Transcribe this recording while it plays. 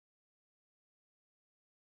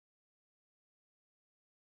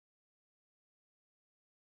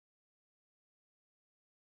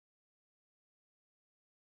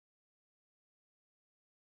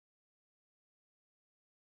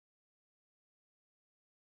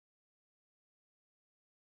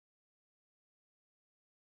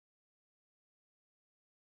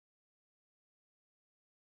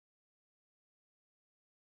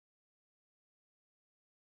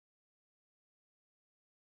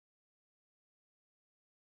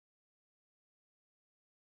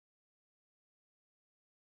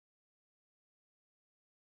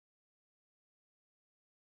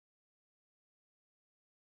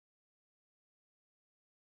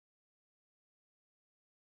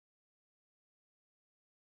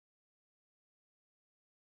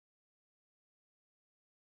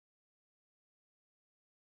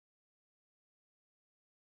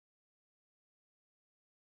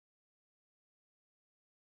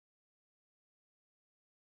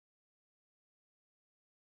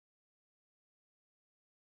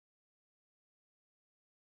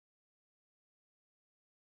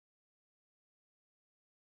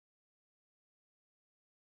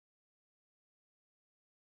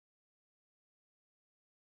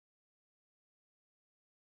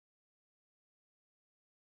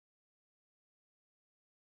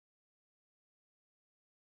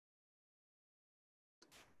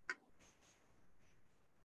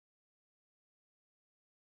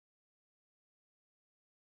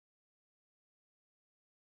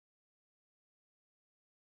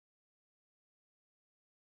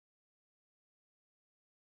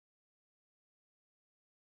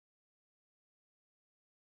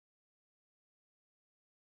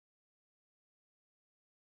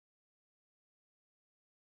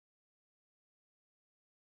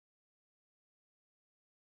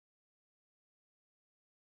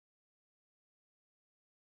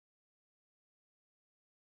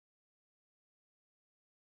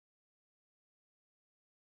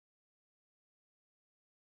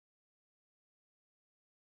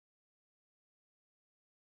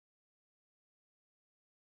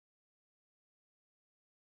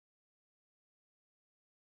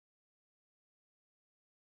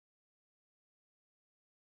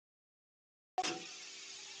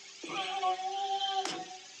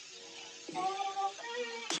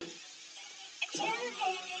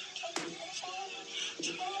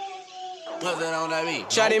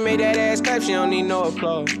Shawty made that ass clap, she don't need no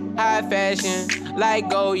applause. High fashion, like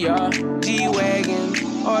Goya, G-Wagon,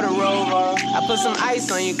 or the Rover. I put some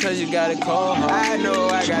ice on you cause you got it cold. I know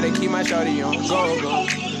I gotta keep my shawty on go.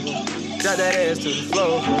 Drop that ass to the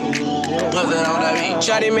floor.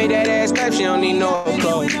 Shawty made that ass clap, she don't need no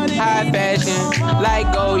applause. High fashion,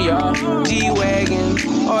 like Goya, G-Wagon,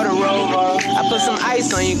 or the Rover. I put some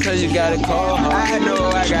ice on you cause you got it cold. I know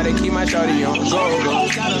I gotta keep my shawty on go.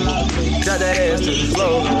 Drop that ass to the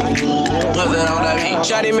floor.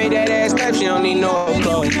 Shawty made that ass clap, she don't need no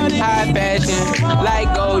applause. High fashion,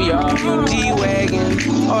 like Goya, G-Wagon,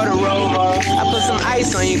 or the Rover. I put some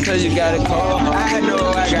ice on you cause you got it cold. I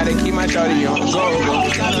know I gotta keep my shawty on go.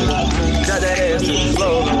 Drop that ass to the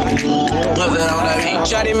floor.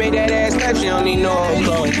 Shawty made that ass clap, she don't need no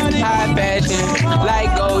applause. High fashion,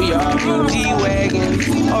 like Goya, G-Wagon,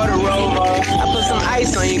 or the Rover. I put some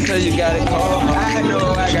ice on you cause you got it cold. I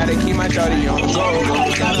know I gotta keep my shawty on go.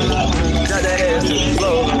 Drop that ass to the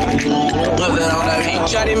floor.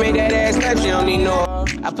 Shawty made that ass clap, she don't need no.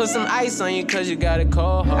 I put some ice on you cause you got it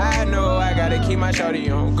cold. I know I gotta keep my shawty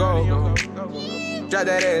on go. Drop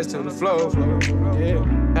that ass to the floor. Yeah.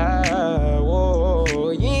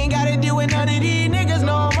 Whoa. You ain't gotta deal with none of these niggas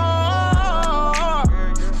no more.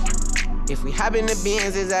 If we hop in the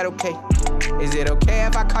Benz, is that okay? Is it okay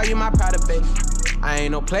if I call you my pride, babe? I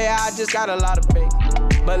ain't no player, I just got a lot of faith.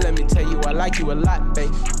 But let me tell you, I like you a lot,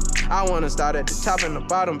 babe. I wanna start at the top and the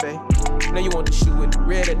bottom, babe. Now you want the shoe with the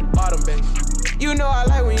red at the bottom, babe. You know I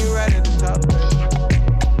like when you right at the top,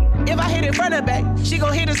 babe. If I hit it front and back, she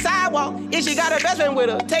gon' hit the sidewalk. If she got her best friend with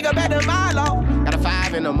her, take her back to my law. Got a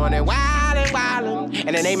 5 in the morning, wildin'.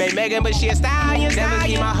 And the name ain't Megan, but she a stallion. Never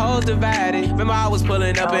keep my hoes divided. Remember I was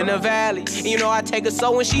pulling up in the valley. And you know I take her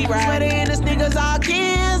so when she ride. Sweater and the niggas all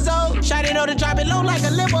Kenzo. Shawty know to drop it low like a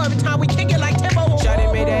limbo. Every time we kick it like tempo.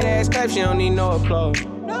 Shawty made that ass clap, she don't need no applause.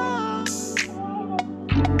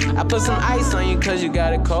 I put some ice on you cause you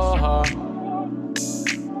got it cold hard.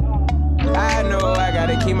 I know I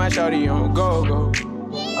gotta keep my shawty on go.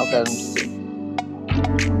 Okay, let me see.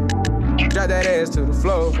 Drop that ass to the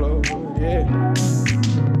floor, yeah.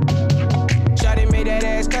 Shawty made that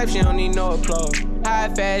ass clap, she don't need no applause. High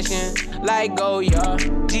fashion, like Goya,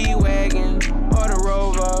 G-Wagon, or the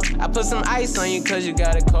Rover. I put some ice on you cause you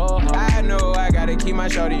got it cold hard. I know I gotta keep my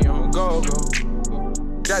shawty on go.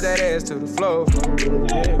 Drop that ass to the floor,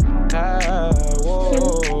 yeah.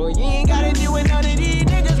 Whoa. You ain't gotta deal with none of these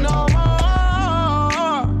niggas no more.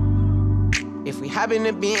 If we hop in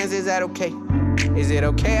the Benz, is that okay? Is it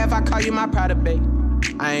okay if I call you my pride, babe?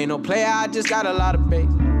 I ain't no player, I just got a lot of bass.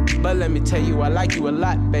 But let me tell you, I like you a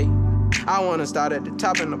lot, babe. I wanna start at the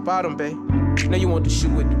top and the bottom, babe. Now you want the shoe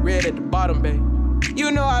with the red at the bottom, babe.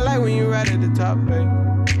 You know I like when you right at the top, babe.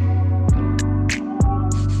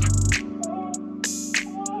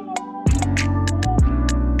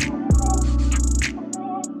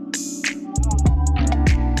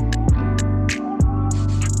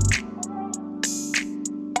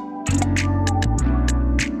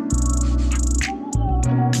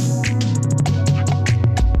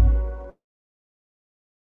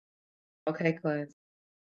 Okay, class.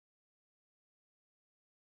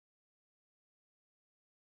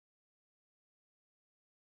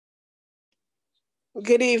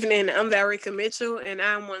 Good evening. I'm Valrika Mitchell, and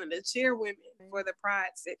I'm one of the chairwomen for the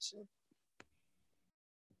Pride section.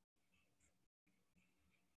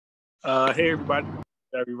 Hey, everybody.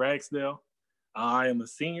 Barry Ragsdale. I am a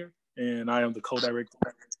senior, and I am the co-director,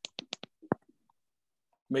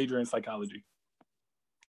 major in psychology.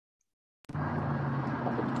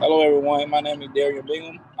 Hello, everyone. My name is Darian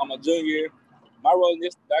Bingham. I'm a junior. My role in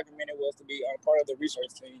this documentary was to be part of the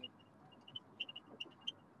research team.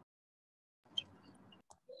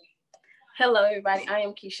 Hello, everybody. I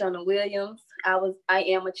am Keshona Williams. I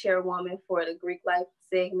am a chairwoman for the Greek life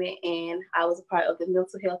segment, and I was a part of the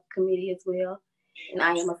mental health committee as well. And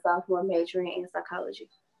I am a sophomore majoring in psychology.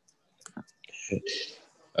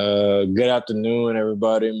 Good afternoon,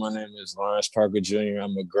 everybody. My name is Lawrence Parker Jr.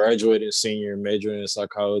 I'm a graduating senior majoring in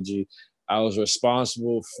psychology. I was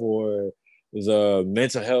responsible for the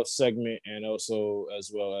mental health segment and also as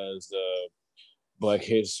well as the Black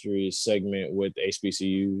History segment with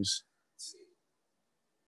HBCUs.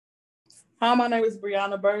 Hi, my name is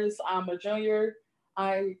Brianna Burns. I'm a junior.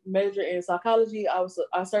 I major in psychology. I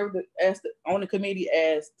served on the committee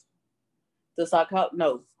as the psychologist.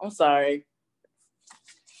 No, I'm sorry.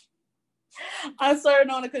 I served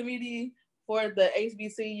on the committee for the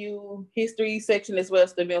HBCU history section as well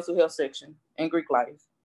as the mental health section and Greek life.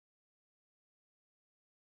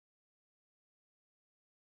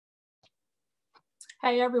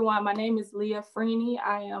 Hey everyone, my name is Leah Freeney.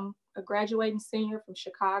 I am a graduating senior from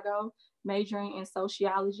Chicago, majoring in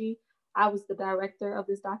sociology. I was the director of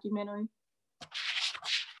this documentary.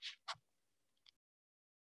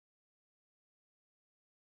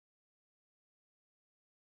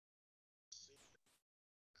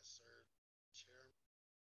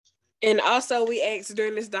 And also, we asked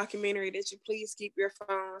during this documentary that you please keep your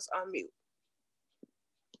phones on mute.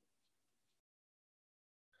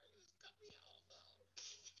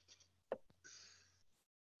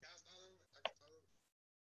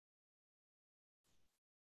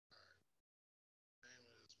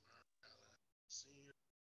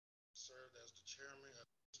 Served as the chairman of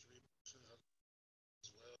the distribution of as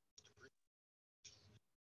well as the Greek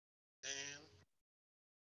and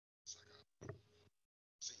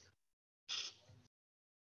senior.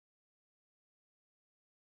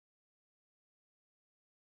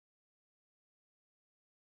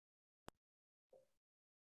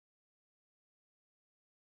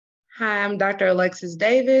 Hi, I'm Dr. Alexis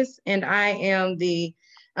Davis, and I am the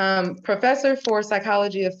professor for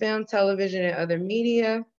psychology of film, television, and other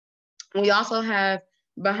media. We also have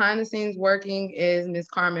behind the scenes working is Ms.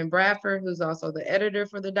 Carmen Bradford, who's also the editor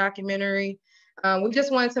for the documentary. We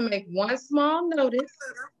just wanted to make one small notice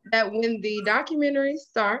that when the documentary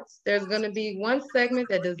starts, there's going to be one segment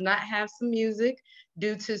that does not have some music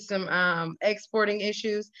due to some exporting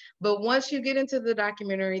issues. But once you get into the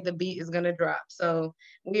documentary, the beat is going to drop. So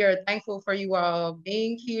we are thankful for you all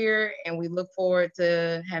being here, and we look forward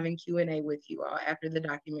to having Q&A with you all after the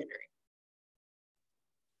documentary.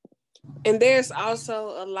 And there's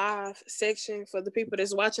also a live section for the people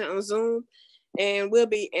that's watching on Zoom, and we'll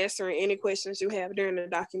be answering any questions you have during the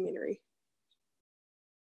documentary.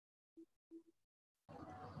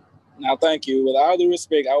 Now, thank you. With all due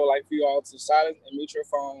respect, I would like for you all to silence and mute your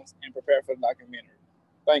phones and prepare for the documentary.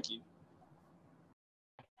 Thank you.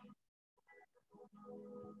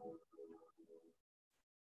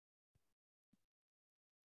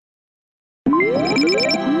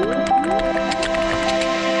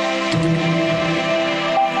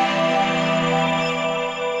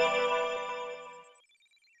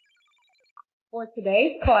 For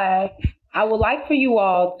today's class, I would like for you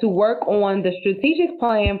all to work on the strategic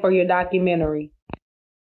plan for your documentary.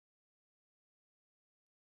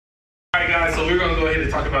 All right, guys, so we're going to go ahead and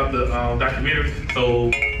talk about the documentary. So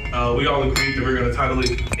we all agreed that we're going to title it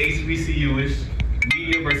HBCU-ish,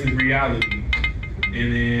 Media versus Reality.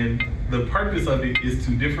 And then the purpose of it is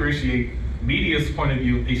to differentiate media's point of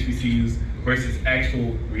view of HBCUs versus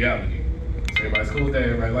actual reality. So everybody's cool with that?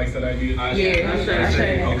 Everybody likes that idea? Yeah, I'm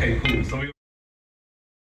sure. Okay, cool. So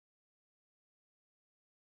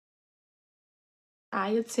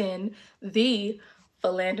I attend the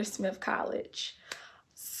Philander Smith College.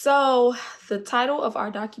 So the title of our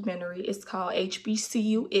documentary is called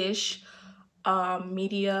HBCU-ish,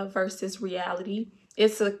 Media versus Reality.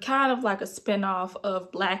 It's a kind of like a spinoff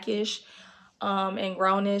of Blackish and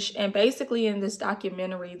Grownish. And basically in this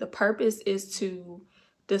documentary, the purpose is to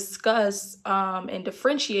discuss and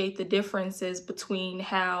differentiate the differences between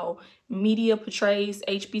how media portrays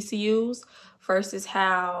HBCUs versus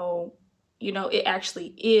how it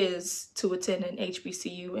actually is to attend an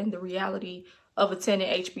HBCU and the reality of attending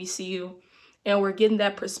HBCU. And we're getting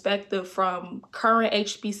that perspective from current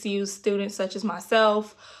HBCU students such as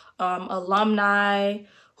myself, alumni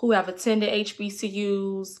who have attended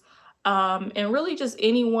HBCUs, and really just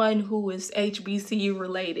anyone who is HBCU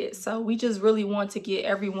related. So we just really want to get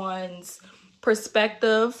everyone's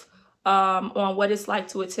perspective on what it's like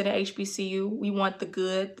to attend an HBCU. We want the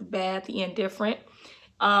good, the bad, the indifferent.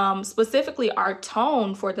 Specifically, our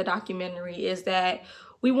tone for the documentary is that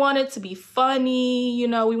we want it to be funny,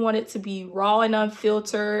 we want it to be raw and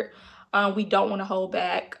unfiltered. We don't want to hold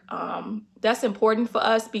back. That's important for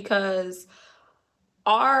us because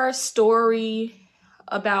our story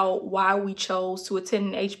about why we chose to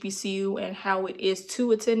attend an HBCU and how it is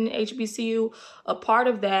to attend an HBCU, a part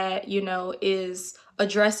of that, is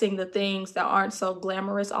addressing the things that aren't so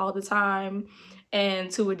glamorous all the time,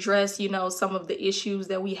 and to address, some of the issues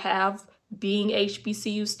that we have being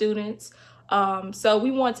HBCU students. So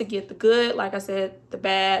we want to get the good, like I said, the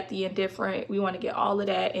bad, the indifferent. We want to get all of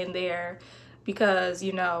that in there because,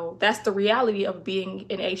 that's the reality of being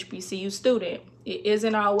an HBCU student. It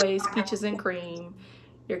isn't always peaches and cream.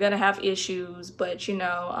 You're going to have issues, but,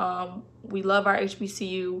 we love our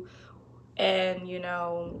HBCU and,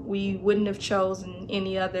 we wouldn't have chosen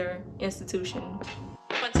any other institution.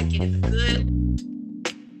 We want to get the good.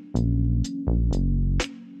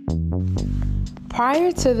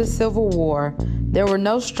 Prior to the Civil War, there were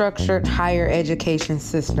no structured higher education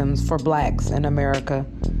systems for blacks in America.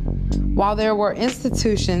 While there were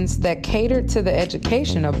institutions that catered to the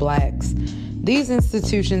education of blacks, these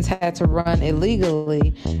institutions had to run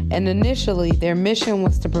illegally, and initially their mission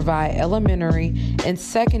was to provide elementary and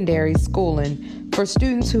secondary schooling for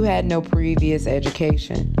students who had no previous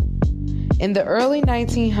education. In the early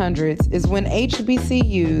 1900s is when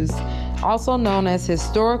HBCUs, also known as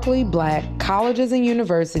historically black colleges and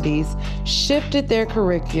universities, shifted their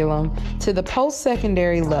curriculum to the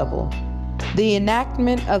post-secondary level. The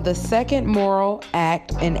enactment of the Second Morrill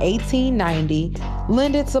Act in 1890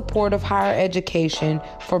 lended support of higher education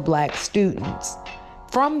for black students.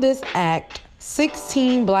 From this act,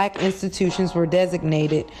 16 black institutions were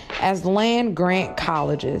designated as land-grant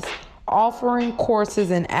colleges, offering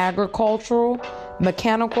courses in agricultural,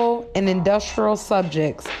 mechanical, and industrial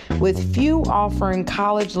subjects, with few offering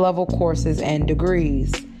college-level courses and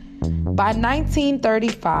degrees. By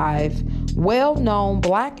 1935, well-known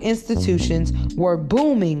black institutions were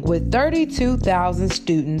booming with 32,000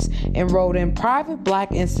 students enrolled in private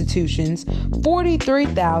black institutions,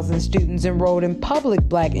 43,000 students enrolled in public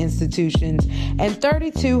black institutions, and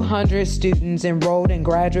 3,200 students enrolled in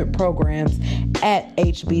graduate programs at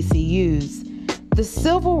HBCUs. The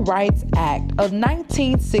Civil Rights Act of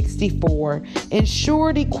 1964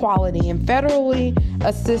 ensured equality in federally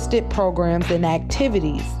assisted programs and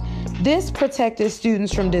activities. This protected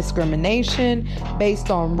students from discrimination based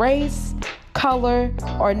on race, color,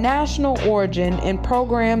 or national origin in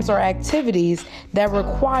programs or activities that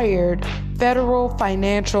required federal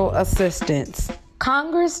financial assistance.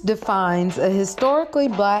 Congress defines a historically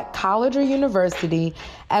black college or university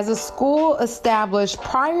as a school established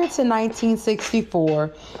prior to 1964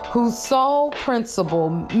 whose sole principal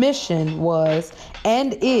mission was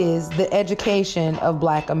and is the education of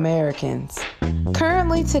black Americans.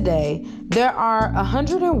 Currently today, there are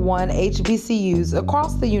 101 HBCUs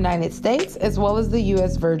across the United States as well as the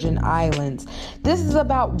U.S. Virgin Islands. This is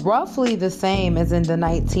about roughly the same as in the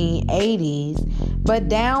 1980s, but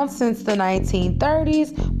down since the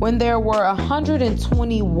 1930s when there were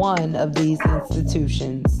 121 of these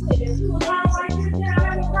institutions.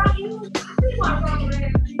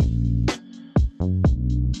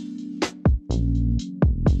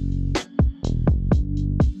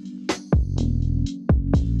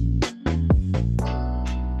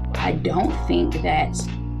 I don't think that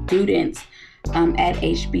students at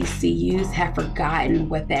HBCUs have forgotten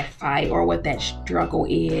what that fight or what that struggle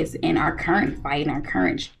is in our current fight and our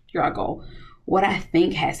current struggle. What I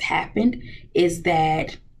think has happened is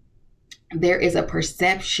that there is a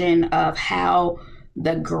perception of how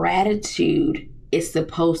the gratitude is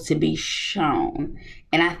supposed to be shown.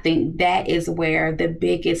 And I think that is where the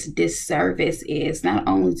biggest disservice is, not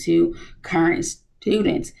only to current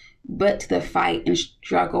students, but to the fight and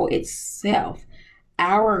struggle itself.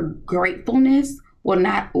 Our gratefulness will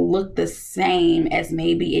not look the same as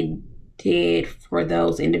maybe it did for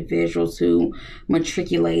those individuals who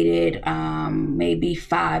matriculated maybe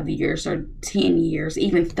 5 years or 10 years,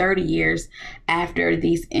 even 30 years after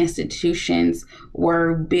these institutions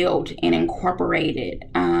were built and incorporated.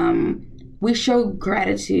 We show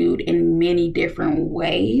gratitude in many different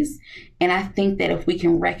ways. And I think that if we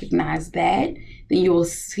can recognize that, then you will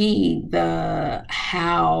see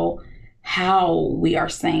how we are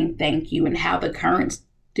saying thank you and how the current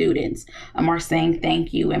students are saying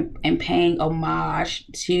thank you and paying homage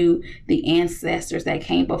to the ancestors that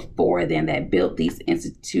came before them, that built these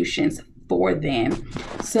institutions for them.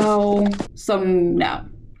 So no,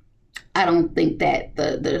 I don't think that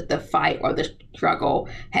the fight or the struggle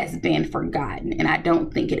has been forgotten, and I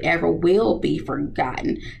don't think it ever will be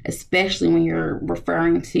forgotten, especially when you're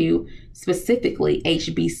referring to specifically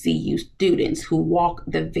HBCU students who walk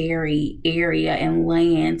the very area and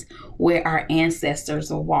land where our ancestors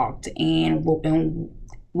walked, and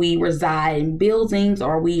we reside in buildings,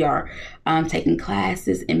 or we are taking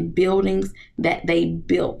classes in buildings that they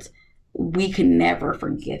built. We can never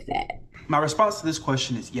forget that. My response to this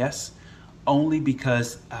question is yes, only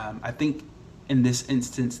because I think in this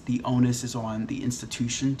instance, the onus is on the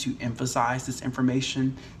institution to emphasize this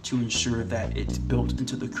information, to ensure that it's built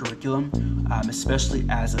into the curriculum, especially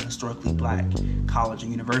as a historically black college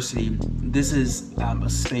and university. This is a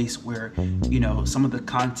space where, some of the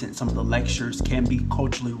content, some of the lectures can be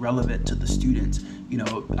culturally relevant to the students,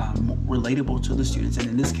 relatable to the students. And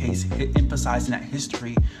in this case, emphasizing that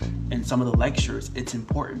history in some of the lectures, it's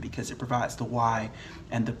important because it provides the why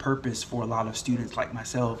and the purpose for a lot of students like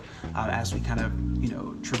myself as we kind of,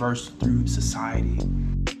 traverse through society.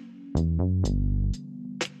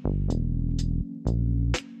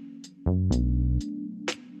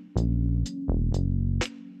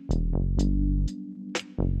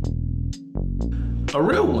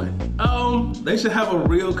 They should have a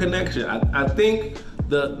real connection. I think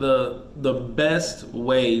the best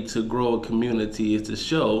way to grow a community is to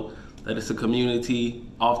show that it's a community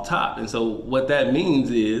off top. And so what that means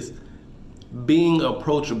is being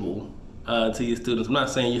approachable to your students. I'm not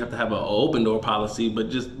saying you have to have an open door policy, but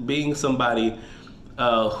just being somebody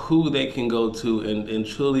who they can go to and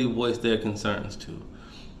truly voice their concerns to.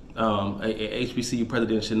 A HBCU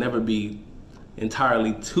president should never be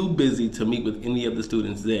entirely too busy to meet with any of the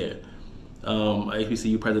students there. A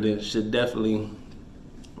HBCU president should definitely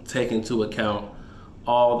take into account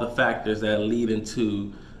all the factors that lead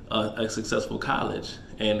into a successful college,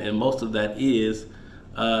 and most of that is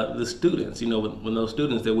the students. You know, with those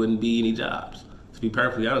students, there wouldn't be any jobs, to be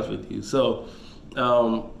perfectly honest with you. So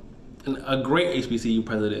a great HBCU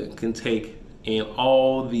president can take in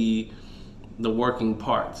all the working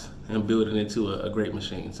parts and build it into a great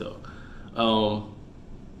machine. So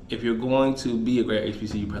if you're going to be a great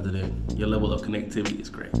HBCU president, your level of connectivity is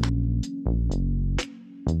great.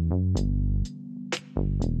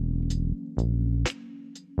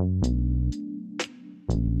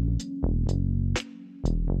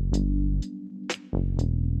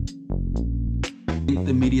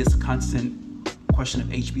 The media's constant question of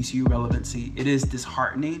HBCU relevancy, it is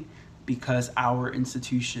disheartening because our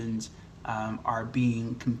institutions are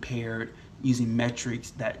being compared using metrics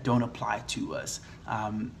that don't apply to us,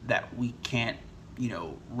 that we can't,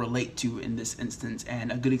 relate to in this instance.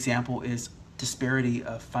 And a good example is disparity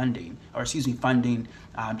of funding, funding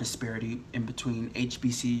disparity in between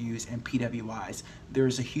HBCUs and PWIs. There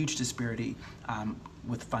is a huge disparity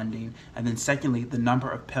with funding. And then secondly, the number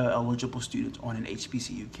of Pell eligible students on an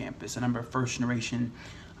HBCU campus, the number of first generation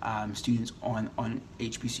students on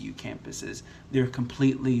HBCU campuses. They're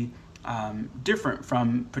completely different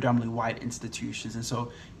from predominantly white institutions. And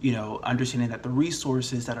so, understanding that the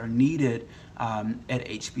resources that are needed at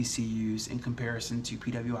HBCUs in comparison to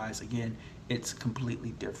PWIs, again, it's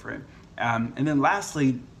completely different. And then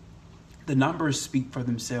lastly, the numbers speak for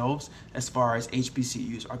themselves as far as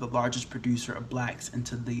HBCUs are the largest producer of blacks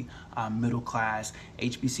into the middle class.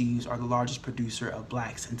 HBCUs are the largest producer of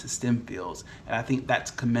blacks into STEM fields. And I think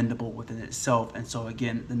that's commendable within itself. And so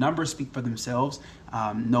again, the numbers speak for themselves,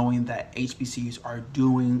 knowing that HBCUs are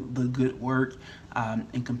doing the good work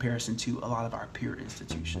in comparison to a lot of our peer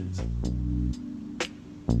institutions.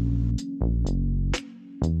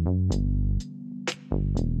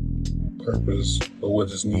 Purpose of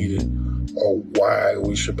what is needed or why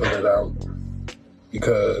we should put it out,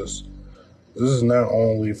 because this is not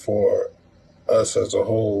only for us as a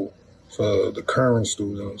whole, for the current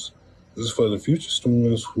students, this is for the future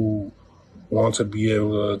students who want to be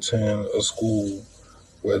able to attend a school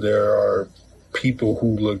where there are people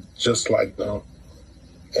who look just like them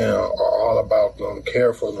and are all about them,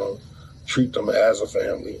 care for them, treat them as a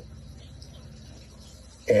family.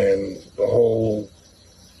 And the whole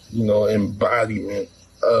embodiment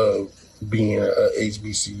of being a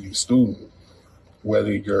HBCU student,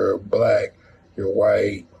 whether you're black, you're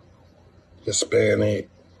white, Hispanic,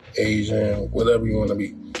 Asian, whatever you want to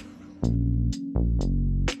be.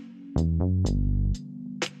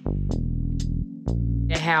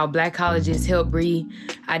 How black colleges help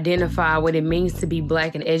re-identify what it means to be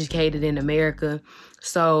black and educated in America.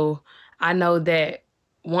 So I know that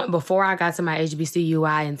before I got to my HBCU,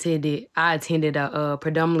 I attended a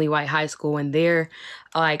predominantly white high school, and there,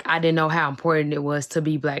 I didn't know how important it was to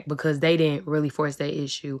be black because they didn't really force that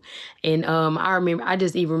issue. And I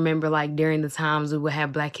just even remember during the times we would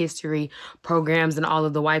have Black History programs and all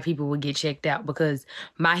of the white people would get checked out because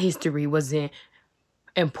my history wasn't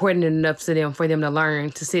important enough to them for them to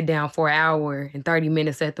learn to sit down for an hour and 30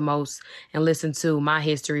 minutes at the most and listen to my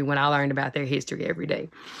history when I learned about their history every day.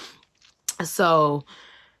 So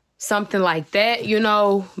something like that,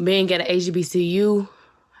 being at an HBCU,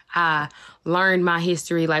 I learned my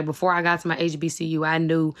history. Before I got to my HBCU, I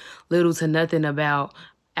knew little to nothing about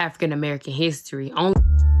African American history.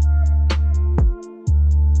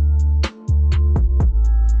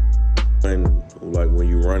 When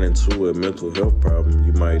you run into a mental health problem,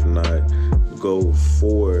 you might not go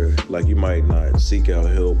forward, you might not seek out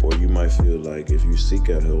help, or you might feel like if you seek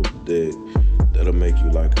out help, that'll make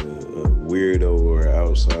you like a weirdo or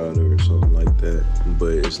outsider or something like that,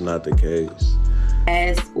 but it's not the case.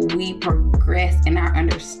 As we progress in our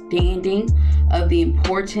understanding of the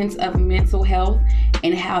importance of mental health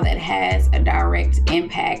and how that has a direct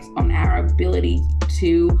impact on our ability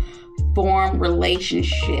to form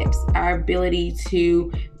relationships, our ability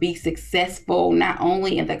to be successful not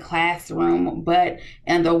only in the classroom but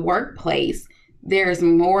in the workplace, there's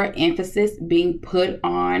more emphasis being put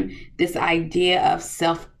on this idea of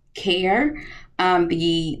self-care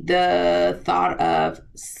the thought of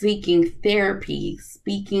seeking therapy,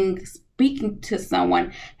 speaking to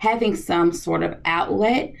someone, having some sort of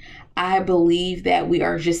outlet. I believe that we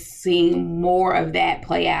are just seeing more of that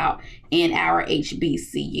play out in our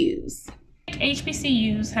HBCUs.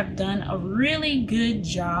 HBCUs have done a really good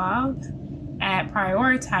job at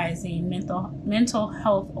prioritizing mental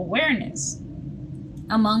health awareness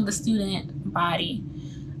among the student body.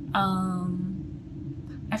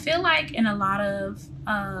 I feel like in a lot of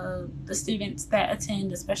the students that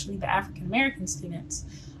attend, especially the African American students,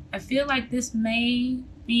 I feel like this may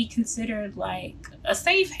be considered like a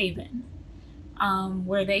safe haven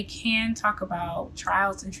where they can talk about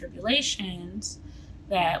trials and tribulations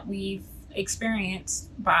that we've experienced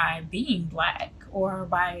by being Black or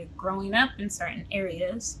by growing up in certain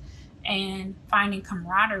areas and finding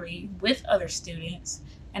camaraderie with other students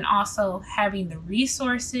and also having the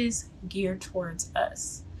resources geared towards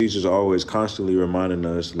us. Teachers are always constantly reminding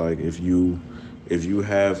us, like, if you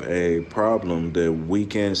have a problem that we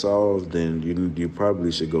can't solve, then you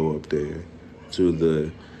probably should go up there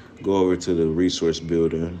go over to the resource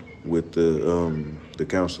building with the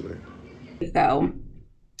counselor. So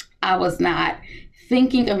I was not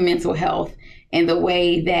thinking of mental health in the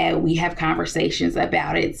way that we have conversations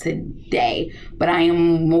about it today, but I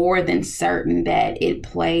am more than certain that it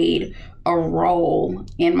played a role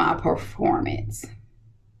in my performance.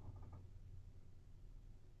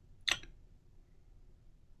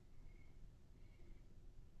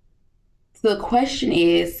 So the question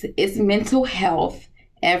is mental health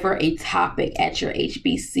ever a topic at your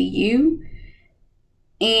HBCU?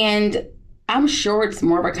 And I'm sure it's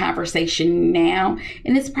more of a conversation now,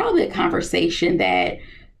 and it's probably a conversation that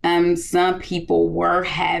some people were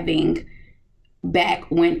having back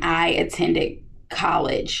when I attended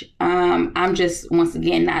college. I'm just, once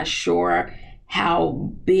again, not sure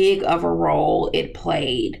how big of a role it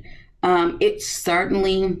played. It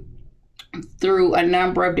certainly, through a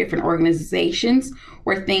number of different organizations,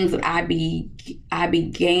 were things that I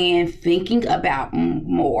began thinking about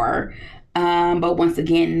more. But once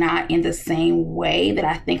again, not in the same way that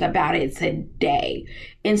I think about it today.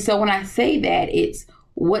 And so when I say that, it's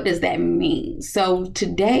what does that mean? So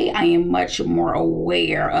today I am much more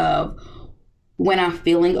aware of when I'm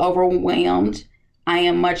feeling overwhelmed. I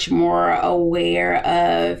am much more aware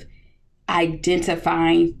of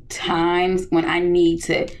identifying times when I need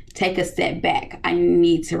to take a step back. I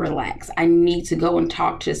need to relax. I need to go and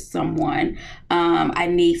talk to someone. I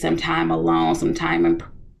need some time alone, some time in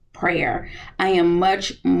prayer. I am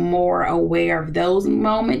much more aware of those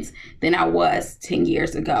moments than I was 10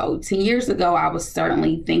 years ago. 10 years ago, I was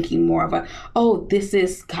certainly thinking more of this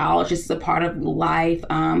is college. This is a part of life.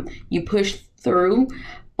 You push through.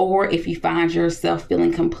 Or if you find yourself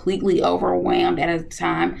feeling completely overwhelmed at a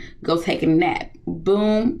time, go take a nap.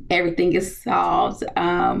 Boom, everything is solved.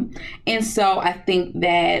 And so I think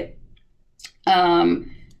that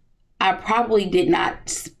I probably did not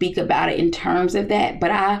speak about it in terms of that, but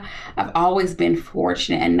I've always been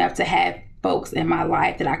fortunate enough to have folks in my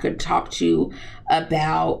life that I could talk to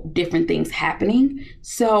about different things happening.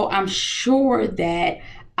 So I'm sure that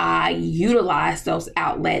I utilized those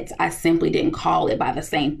outlets. I simply didn't call it by the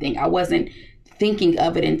same thing. I wasn't thinking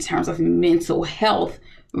of it in terms of mental health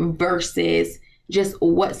versus just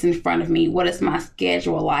what's in front of me. What is my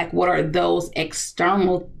schedule like? What are those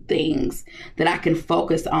external things that I can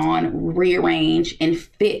focus on, rearrange, and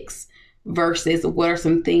fix versus what are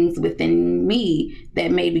some things within me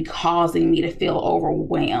that may be causing me to feel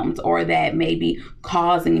overwhelmed or that may be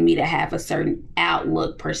causing me to have a certain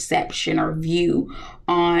outlook, perception, or view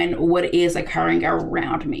on what is occurring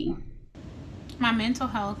around me. My mental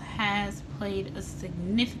health has played a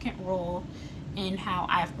significant role in how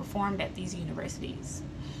I've performed at these universities.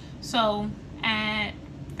 So at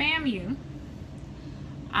FAMU,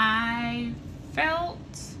 I felt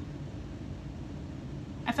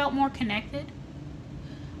more connected.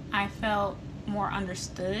 I felt more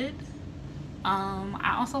understood.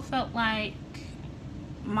 I also felt like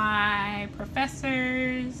my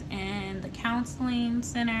professors and the counseling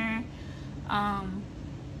center and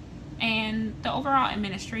the overall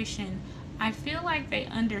administration, I feel like they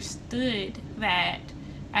understood that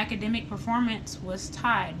academic performance was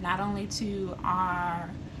tied not only to our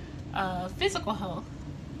physical health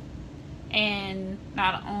and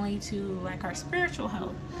not only to like our spiritual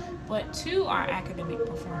health, but to our academic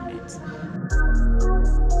performance.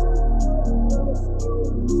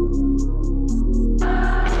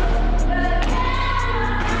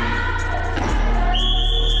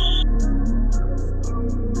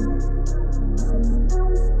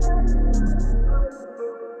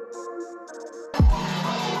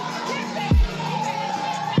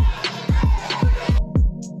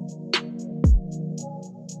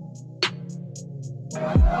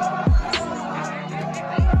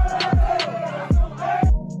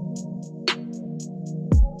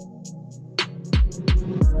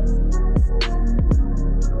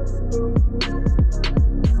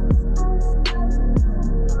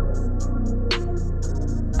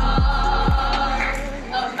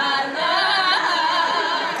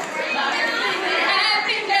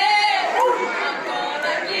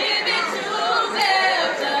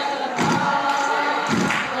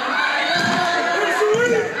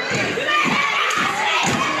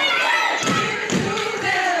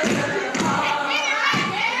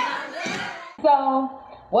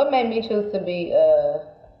 what made me choose to be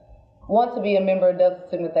want to be a member of Delta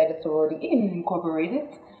Sigma Theta Sorority Incorporated.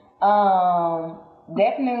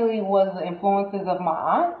 Definitely was the influences of my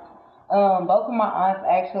aunts. Both of my aunts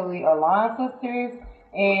actually are line sisters,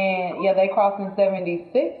 and yeah, they crossed in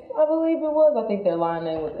 '76, I believe it was. I think their line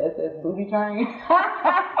name was SS Booty Train.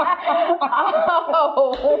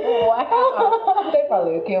 Oh wow! They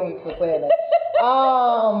probably would kill me for saying that.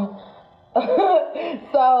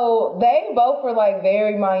 So they both were like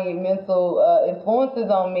very monumental influences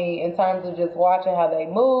on me in terms of just watching how they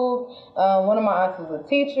moved. One of my aunts was a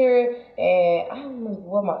teacher, and I don't remember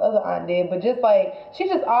what my other aunt did, but just like she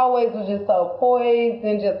just always was just so poised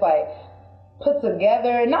and just like put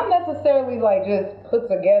together, not necessarily like just put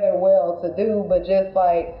together well to do, but just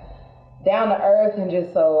like down to earth and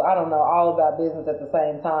just so, I don't know, all about business at the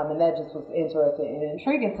same time, and that just was interesting and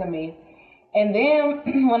intriguing to me. And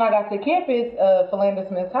then when I got to campus, Philander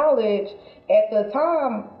Smith College, at the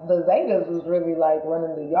time, the Zetas was really like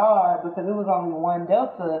running the yard because it was only one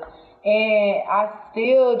Delta. And I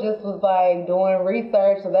still just was like doing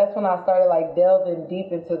research. So that's when I started like delving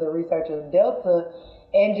deep into the research of Delta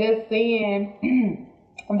and just seeing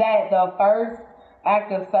that the first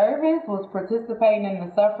act of service was participating in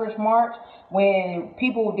the suffrage march when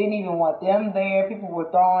people didn't even want them there. People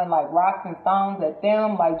were throwing like rocks and stones at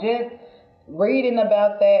them, like just reading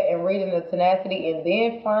about that and reading the tenacity, and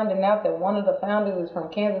then finding out that one of the founders is from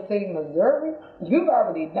Kansas City, Missouri. You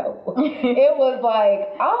already know. It was like,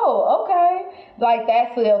 oh, okay. Like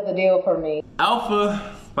that sealed the deal for me.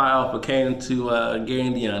 Alpha Phi Alpha came to Gary,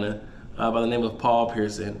 Indiana by the name of Paul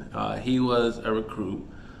Pearson. He was a recruit.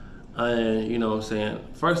 And you know what I'm saying?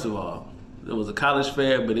 First of all, it was a college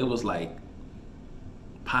fair, but it was like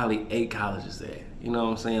probably 8 colleges there. You know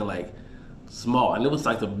what I'm saying? Like small. And it was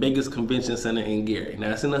like the biggest convention center in Gary.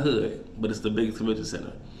 Now it's in the hood, but it's the biggest convention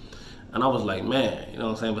center. And I was like, man, you know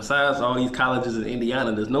what I'm saying? Besides all these colleges in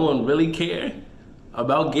Indiana, does no one really care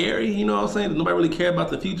about Gary? You know what I'm saying? Does nobody really care about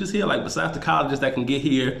the futures here? Like besides the colleges that can get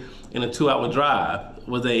here in a 2-hour drive,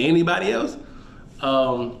 was there anybody else?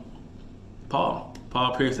 Paul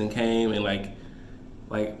Pearson came and like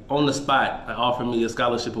on the spot, like offered me a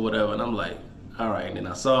scholarship or whatever. And I'm like, all right. And then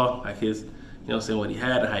I saw like his, you know what I'm saying, what he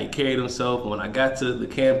had and how he carried himself. And when I got to the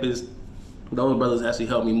campus, those brothers actually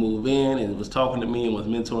helped me move in and was talking to me and was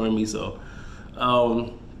mentoring me. So,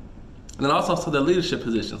 and then also saw the leadership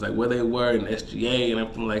positions, like where they were in SGA and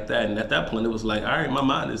everything like that. And at that point, it was like, all right, my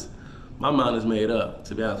mind is made up,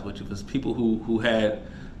 to be honest with you. Because people who had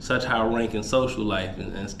such high rank in social life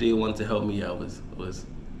and still wanted to help me out was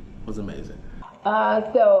amazing.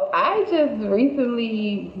 So I just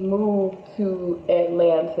recently moved to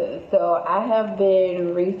Atlanta. So I have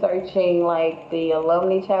been researching like the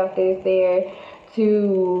alumni chapters there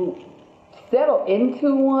to settle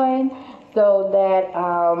into one so that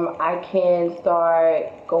I can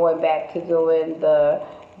start going back to doing the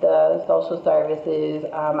social services.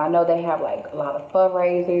 I know they have like a lot of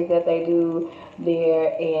fundraisers that they do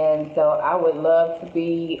there, and so I would love to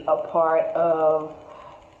be a part of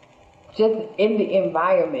just in the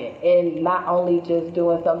environment and not only just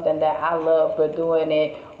doing something that I love, but doing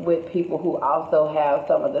it with people who also have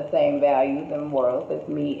some of the same values and morals as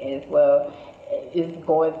me as well. It's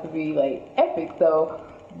going to be like epic. So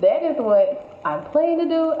that is what I'm planning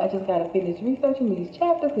to do. I just got to finish researching these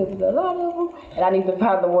chapters because there's a lot of them. And I need to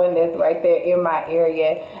find the one that's right there in my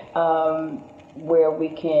area where we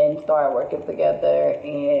can start working together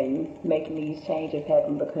and making these changes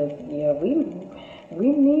happen because, yeah, we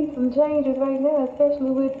need some changes right now,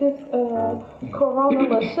 especially with this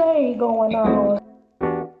corona shade going on.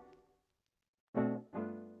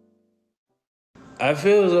 I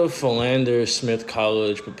feel as though Philander Smith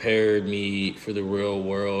College prepared me for the real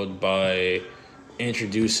world by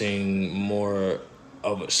introducing more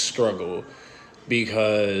of a struggle,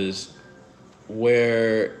 because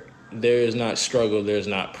where there is not struggle, there's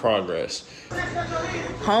not progress.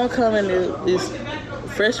 Homecoming is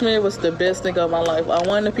freshman year was the best thing of my life. I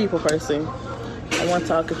wasn't a people person. I wasn't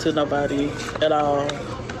talking to nobody at all.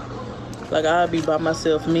 Like I'd be by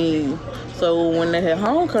myself, me. So when they had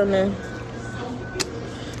homecoming,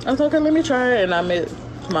 I was like, okay, let me try it, and I met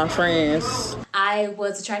my friends. I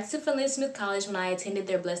was attracted to Philander Smith College when I attended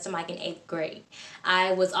their Blessed Mic in 8th grade.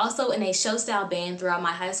 I was also in a show-style band throughout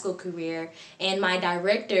my high school career, and my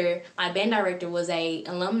band director was a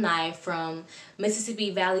alumni from Mississippi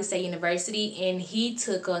Valley State University, and he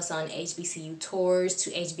took us on HBCU tours to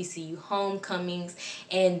HBCU homecomings,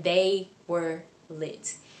 and they were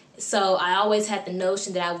lit. So I always had the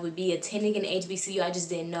notion that I would be attending an HBCU. I just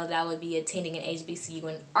didn't know that I would be attending an HBCU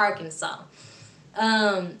in Arkansas.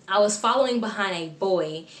 I was following behind a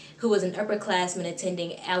boy who was an upperclassman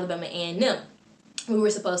attending Alabama A&M. We were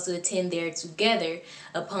supposed to attend there together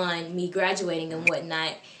upon me graduating and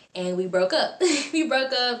whatnot, and we broke up. We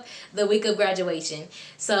broke up the week of graduation.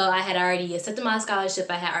 So I had already accepted my scholarship.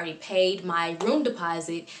 I had already paid my room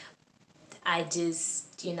deposit. I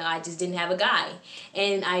just didn't have a guy.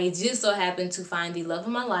 And I just so happened to find the love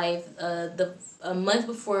of my life a month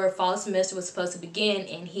before fall semester was supposed to begin,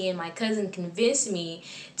 and he and my cousin convinced me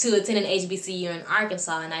to attend an HBCU in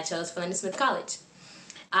Arkansas, and I chose Philander Smith College.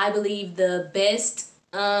 I believe the best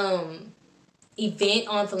event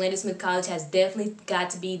on Philander Smith College has definitely got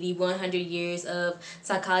to be the 100 Years of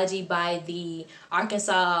Psychology by the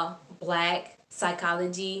Arkansas Black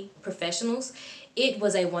Psychology Professionals. It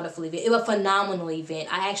was a wonderful event. It was a phenomenal event.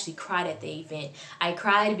 I actually cried at the event. I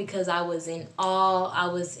cried because I was in awe. I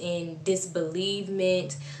was in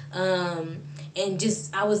disbelievement. And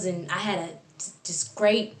just, I had a just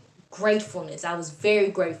great gratefulness. I was very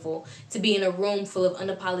grateful to be in a room full of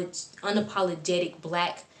unapologetic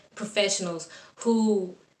Black professionals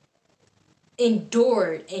who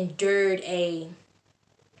endured a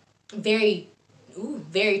very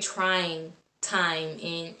trying time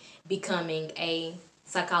in becoming a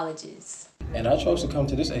psychologist. And I chose to come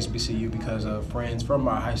to this HBCU because of friends from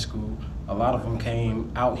my high school. A lot of them came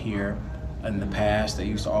out here in the past. They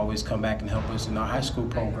used to always come back and help us in our high school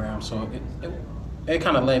program. So it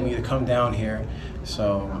kind of led me to come down here.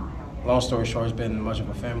 So long story short, it's been much of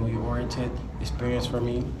a family-oriented experience for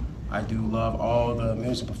me. I do love all the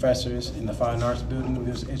music professors in the fine arts building, the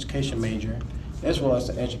music education major, as well as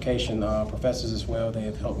the education professors as well. They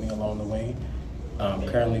have helped me along the way. I'm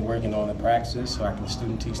currently working on a praxis so I can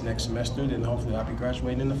student teach next semester, then hopefully I'll be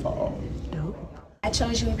graduating in the fall. I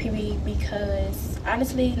chose UAPB because,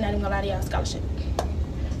 honestly, not even gonna lie to y'all, scholarship.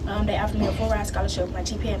 They offered me a full ride scholarship with my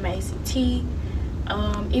GPA and my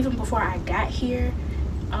ACT. Even before I got here,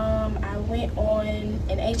 I went on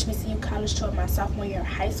an HBCU college tour my sophomore year of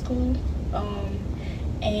high school.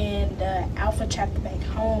 And the Alpha chapter back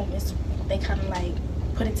home, they kind of like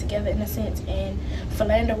put it together in a sense. And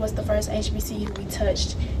Philander was the first HBCU we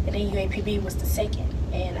touched, and then UAPB was the second.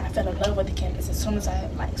 And I fell in love with the campus as soon as I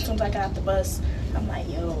got off the bus. I'm like,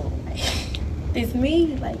 yo, this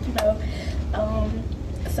me,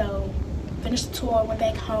 So finished the tour, went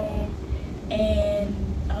back home, and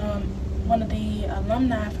one of the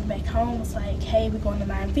alumni from back home was like, hey, we're going to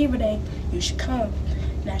Lion Fever Day, you should come.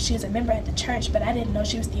 Now, she was a member at the church, but I didn't know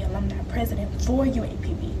she was the alumni president for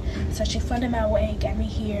UAPB. So she funded my way, got me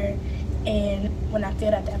here, and when I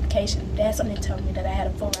filled out the application, that's when they told me that I had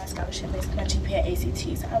a full ride scholarship based on my GPA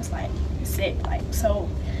ACT. So I was like, sick, so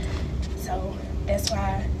that's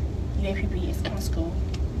why UAPB is my school.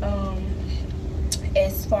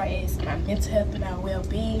 As far as my mental health and my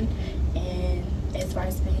well-being, and as far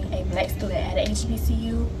as being a Black student at a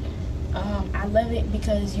HBCU, I love it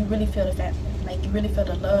because you really feel the family. You really feel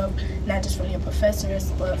the love, not just from your professors,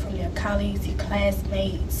 but from your colleagues, your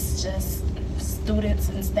classmates, just students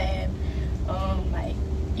and staff.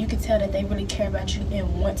 You can tell that they really care about you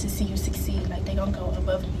and want to see you succeed. They're gonna go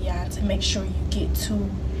above and beyond to make sure you get to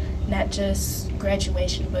not just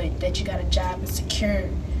graduation, but that you got a job and secure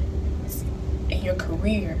in your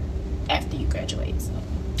career after you graduate. So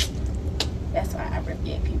that's why I rep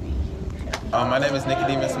UAPB. My name is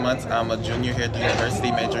Nicodemus Muntz. I'm a junior here at the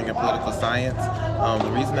university majoring in political science. The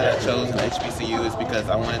reason that I chose an HBCU is because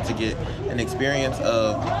I wanted to get an experience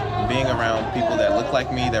of being around people that look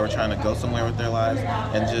like me, that were trying to go somewhere with their lives,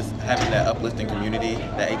 and just having that uplifting community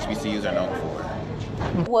that HBCUs are known for.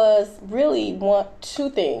 Was really two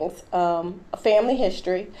things, a family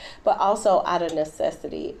history, but also out of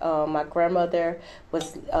necessity. My grandmother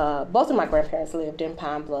was, both of my grandparents lived in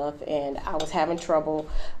Pine Bluff, and I was having trouble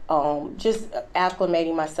just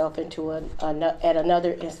acclimating myself into at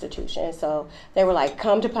another institution. So they were like,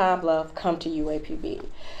 come to Pine Bluff, come to UAPB.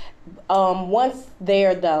 Once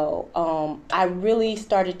there though, I really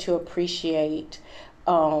started to appreciate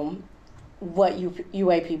what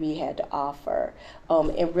UAPB had to offer,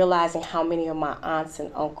 and realizing how many of my aunts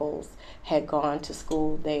and uncles had gone to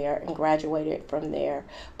school there and graduated from there,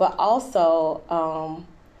 but also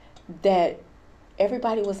that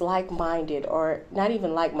everybody was like-minded, or not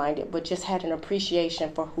even like-minded, but just had an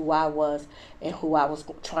appreciation for who I was and who I was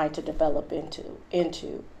trying to develop into.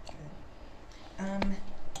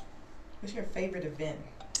 What's your favorite event?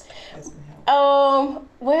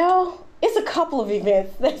 Well, It's a couple of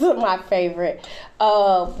events that are my favorite.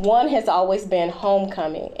 One has always been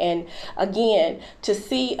homecoming. And again, to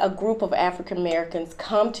see a group of African Americans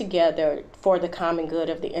come together for the common good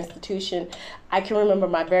of the institution. I can remember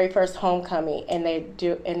my very first homecoming, and they're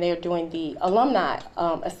doing the alumni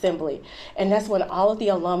assembly. And that's when all of the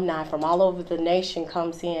alumni from all over the nation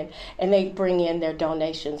comes in, and they bring in their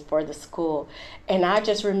donations for the school. And I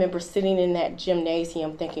just remember sitting in that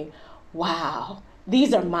gymnasium thinking, wow,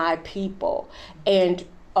 these are my people, and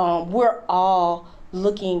we're all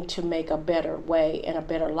looking to make a better way and a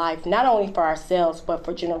better life, not only for ourselves, but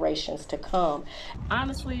for generations to come.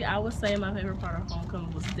 Honestly, I would say my favorite part of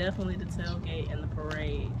homecoming was definitely the tailgate and the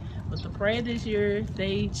parade. But the parade this year,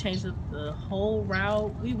 they changed up the whole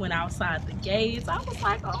route. We went outside the gates. I was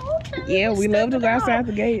like, oh, okay. Yeah, we love to go outside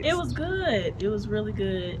the gates. It was good. It was really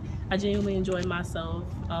good. I genuinely enjoyed myself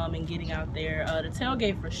and getting out there. The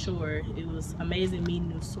tailgate for sure. It was amazing meeting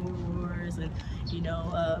new sorors and, you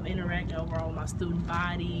know, interacting overall with my student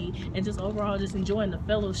body and just overall just enjoying the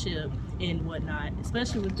fellowship and whatnot.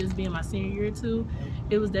 Especially with this being my senior year too,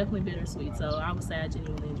 it was definitely bittersweet. So I would say I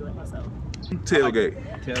genuinely enjoyed myself.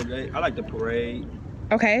 Tailgate. I like the parade.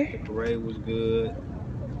 Okay. The parade was good.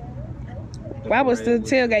 Why was the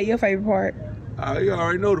tailgate your favorite part? You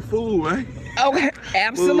already know the food, man. Okay,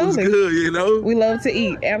 absolutely. Food was good, you know. We love to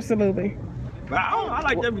eat, absolutely. But I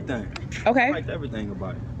liked everything. Okay. I liked everything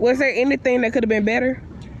about it. Was there anything that could have been better?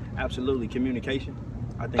 Absolutely, communication.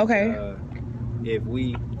 I think if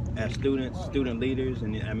we, as students, student leaders,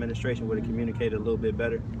 and the administration would have communicated a little bit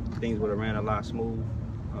better, things would have ran a lot smooth.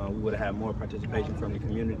 We would have had more participation from the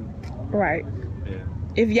community. Right. Yeah.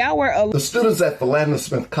 If y'all were The students at Philander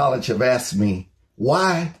Smith College have asked me,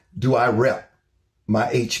 why do I rep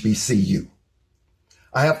my HBCU?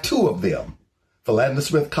 I have two of them, Philander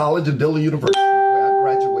Smith College and Dillon University, where I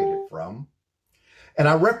graduated from. And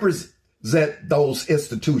I represent those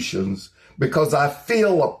institutions because I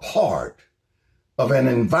feel a part of an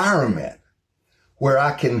environment where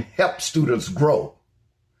I can help students grow,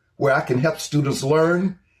 where I can help students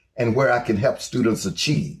learn, and where I can help students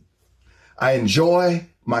achieve. I enjoy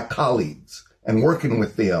my colleagues and working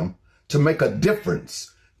with them to make a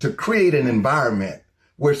difference, to create an environment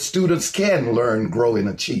where students can learn, grow, and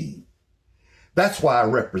achieve. That's why I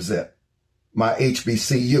represent my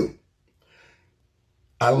HBCU.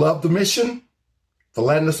 I love the mission.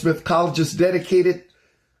 Philander Smith College is dedicated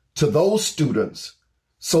to those students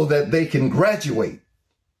so that they can graduate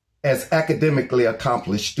as academically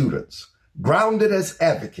accomplished students, grounded as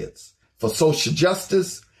advocates for social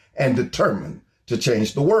justice and determined to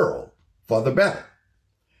change the world for the better.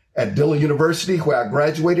 At Dillon University, where I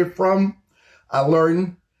graduated from, I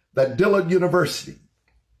learned that Dillon University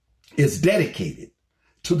is dedicated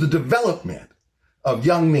to the development of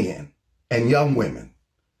young men and young women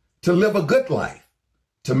to live a good life,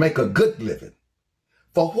 to make a good living.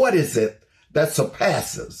 For what is it that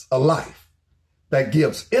surpasses a life that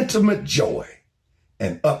gives intimate joy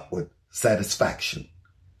and upward satisfaction?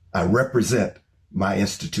 I represent my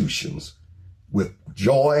institutions with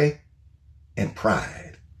joy and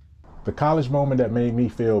pride. The college moment that made me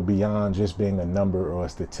feel beyond just being a number or a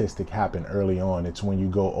statistic happened early on. It's when you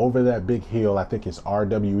go over that big hill, I think it's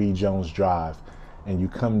R.W.E. Jones Drive, and you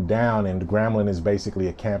come down, and Grambling is basically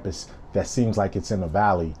a campus that seems like it's in a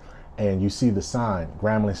valley, and you see the sign,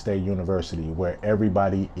 Grambling State University, where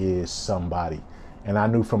everybody is somebody. And I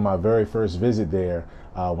knew from my very first visit there,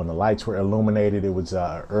 when the lights were illuminated, it was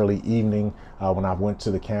early evening when I went to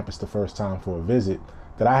the campus the first time for a visit,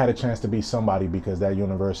 that I had a chance to be somebody, because that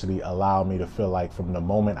university allowed me to feel like from the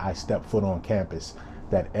moment I stepped foot on campus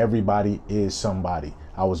that everybody is somebody.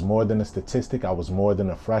 I was more than a statistic. I was more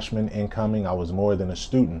than a freshman incoming. I was more than a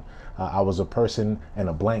student. I was a person and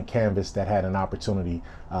a blank canvas that had an opportunity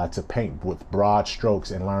to paint with broad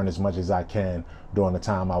strokes and learn as much as I can during the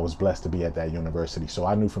time I was blessed to be at that university. So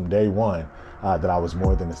I knew from day one that I was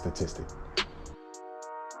more than a statistic.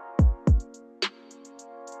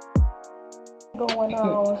 Going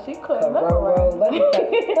on. She couldn't look Ro-Ro. Let's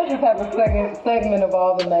just have a segment of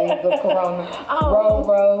all the names of Corona.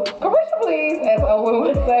 Ro-Ro. Carisha, please, as Owen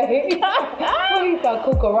would say. Please,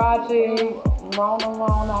 Kukarachi.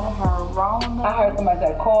 Rona. I heard Rona. I heard somebody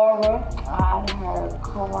say Cora. I heard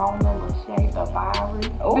Corona, Lachey, Tabari.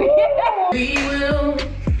 We will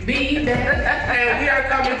be back. And we are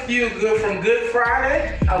coming to you from Good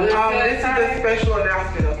Friday. This is a special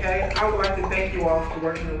announcement, okay? I would like to thank you all for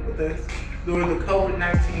working with us during the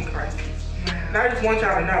COVID-19 crisis. And I just want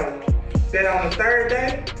y'all to know that on the third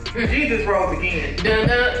day, Jesus rose again.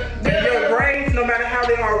 And your graves, no matter how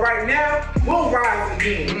they are right now, will rise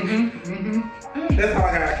again. That's all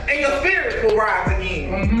I got. And your spirits will rise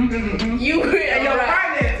again.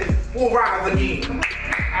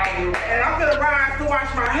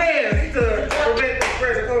 wash my hands to prevent the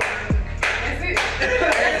spread of COVID. That's it.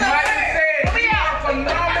 As Mike said, we are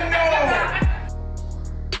phenomenal.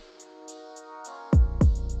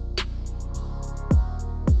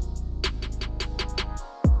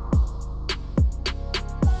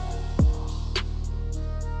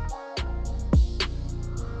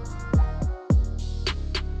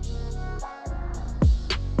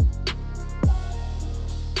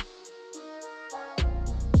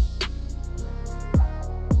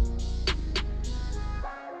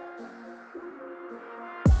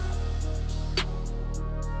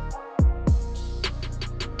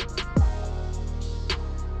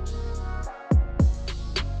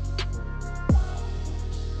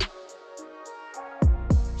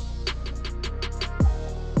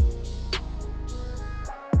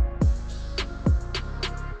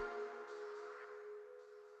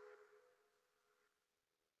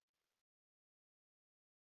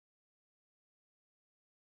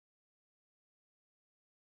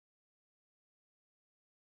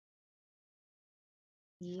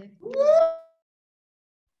 Yeah. Woo!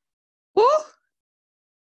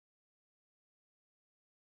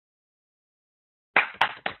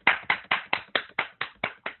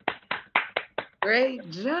 Great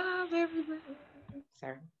job, everybody.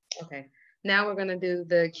 Sorry. Okay. Now we're gonna do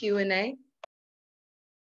the Q&A.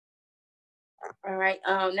 All right.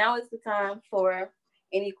 Now is the time for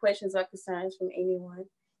any questions or concerns from anyone,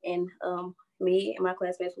 and me and my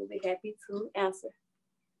classmates will be happy to answer.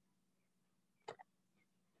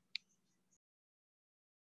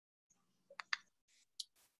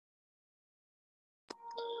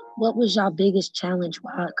 What was your biggest challenge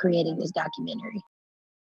while creating this documentary?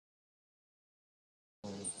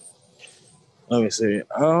 Let me see.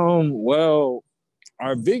 Well,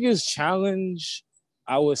 our biggest challenge,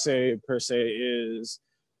 I would say per se, is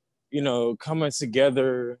coming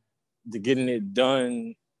together to getting it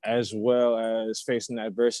done, as well as facing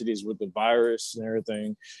adversities with the virus and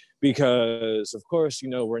everything, because of course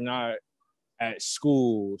we're not at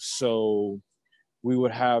school, so we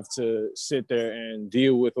would have to sit there and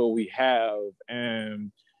deal with what we have,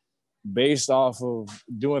 and based off of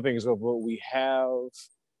doing things with what we have,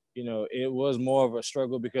 it was more of a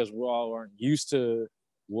struggle because we all weren't used to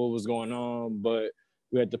what was going on, but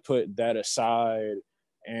we had to put that aside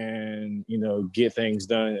and, get things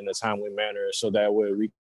done in a timely manner so that way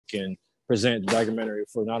we can present the documentary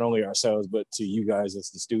for not only ourselves, but to you guys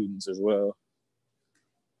as the students as well.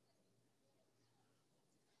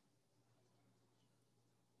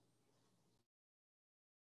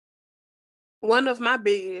 One of my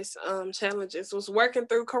biggest challenges was working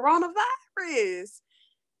through coronavirus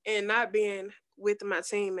and not being with my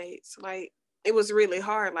teammates. Like, it was really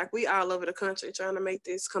hard. Like, we all over the country trying to make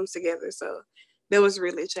this come together. So that was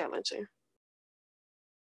really challenging.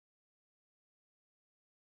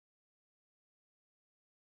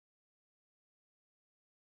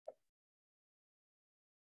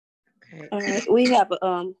 All right. We have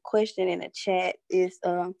a question in the chat. Is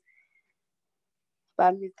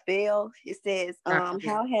by Ms. Bell. It says,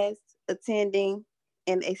 how has attending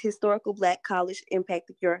a historical Black college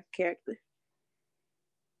impacted your character?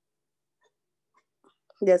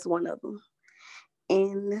 That's one of them.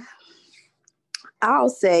 And I'll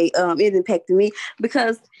say it impacted me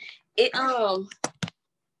because it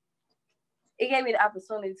gave me the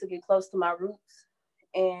opportunity to get close to my roots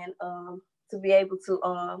and to be able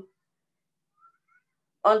to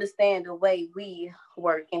understand the way we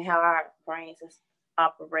work and how our brains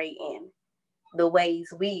operate and the ways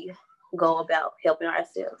we go about helping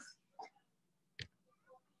ourselves.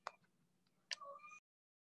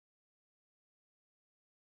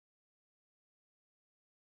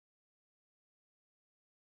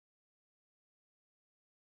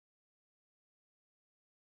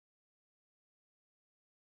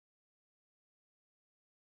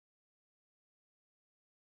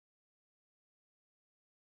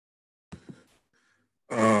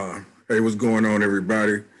 Hey, what's going on,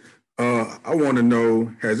 everybody? I want to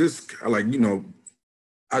know, has this,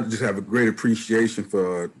 I just have a great appreciation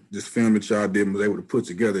for this film that y'all did and was able to put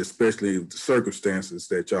together, especially the circumstances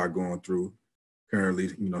that y'all going through currently,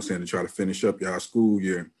 saying to try to finish up y'all school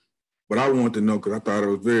year. But I wanted to know, because I thought it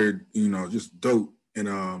was very, just dope. And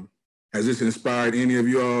has this inspired any of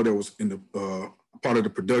y'all that was in the part of the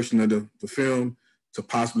production of the film to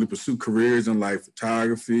possibly pursue careers in like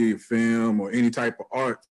photography, film, or any type of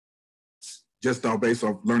art, just all based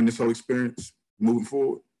off learning this whole experience moving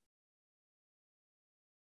forward?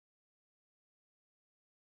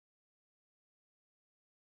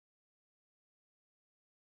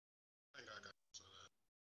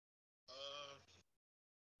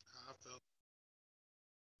 I felt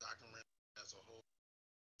documentary as a whole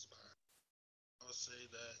say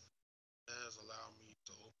that it has allowed me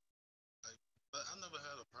to like, but I never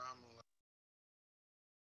had a problem like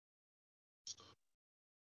stuff.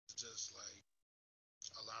 It's just like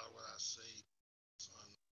a lot of what I say is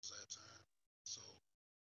unknowns at time. So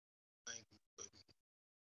I think with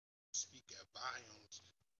speak at volumes,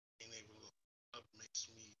 being able to look up makes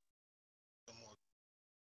me feel more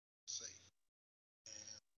safe.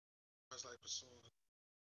 And I was like pursuing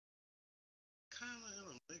kind of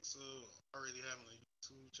in a mix of already having a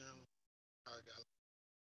YouTube channel. I got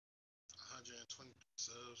 120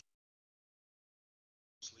 subs,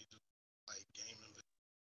 mostly do like gaming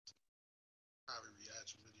videos, probably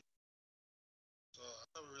reaction videos. So I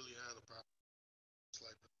never really had a problem. It's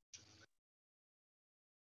like production and it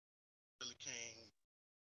really came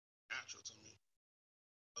natural to me.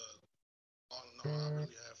 But all in all, I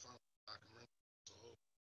really had fun with the documentary. So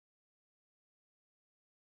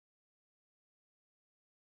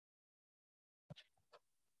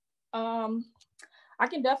I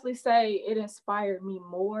can definitely say it inspired me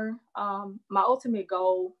more. My ultimate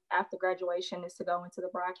goal after graduation is to go into the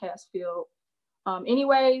broadcast field.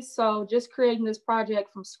 Anyways, so just creating this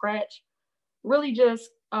project from scratch really just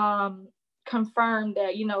confirmed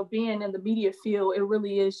that, you know, being in the media field, it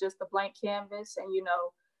really is just a blank canvas, and, you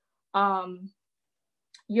know,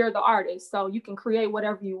 you're the artist, so you can create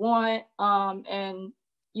whatever you want. And,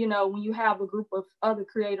 you know, when you have a group of other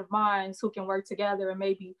creative minds who can work together and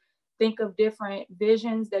maybe think of different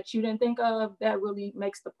visions that you didn't think of, that really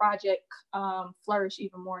makes the project flourish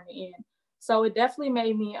even more in the end. So it definitely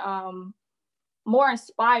made me more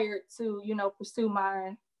inspired to, you know, pursue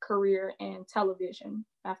my career in television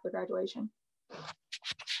after graduation.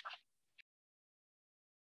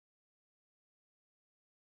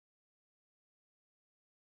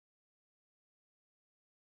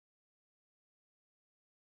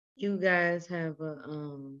 You guys have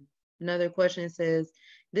another question. It says,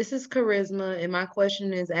 this is Charisma, and my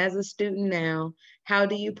question is, as a student now, how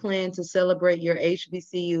do you plan to celebrate your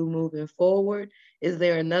HBCU moving forward? Is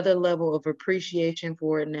there another level of appreciation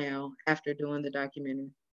for it now after doing the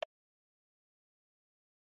documentary?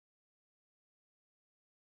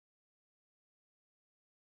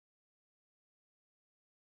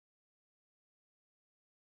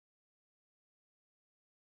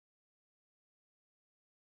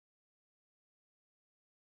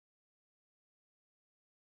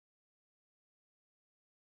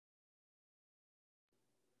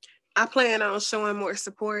 I plan on showing more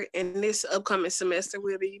support, and this upcoming semester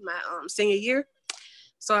will be my senior year.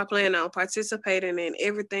 So I plan on participating in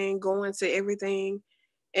everything, going to everything,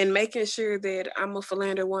 and making sure that I'm a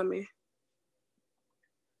philander woman.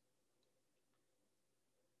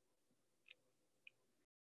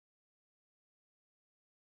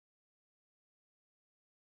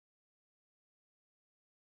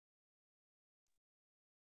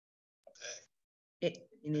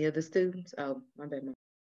 Any other students? Oh, my bad.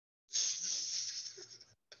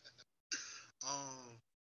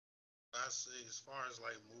 I say as far as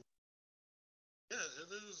like moving, yeah, it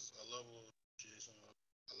is a level of appreciation,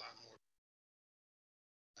 a lot more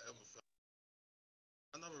I ever felt.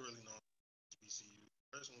 I never really known HBCU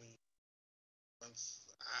personally. Once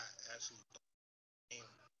I actually came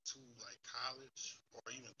to like college or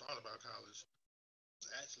even thought about college, I was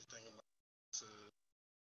actually thinking about to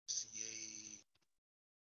CA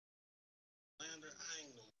Lander. I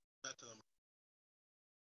ain't know nothing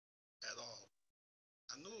at all.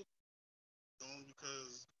 I knew it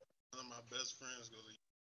because one of my best friends goes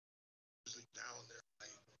usually down there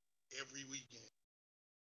like every weekend.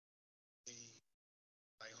 He,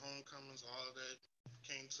 like homecomings, all of that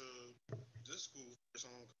came to this school first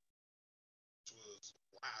homecoming, which was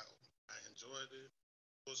wild. I enjoyed it.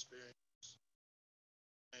 Full experience.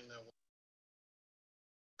 And not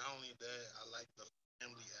only that, I like the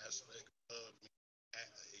family aspect of me at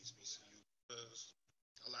the HBCU because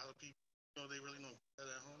a lot of people, you know, they really don't get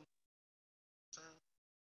that at home time.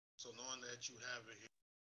 So knowing that you have it here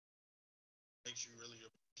makes you really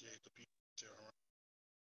appreciate the people that you're around.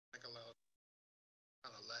 Like a lot of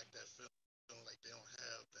kind of lack that feeling like they don't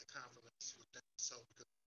have that confidence within themselves because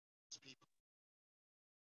people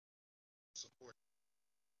support.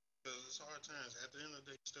 Because it's hard times. At the end of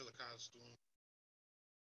the day, you're still a college student.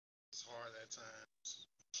 It's hard at times.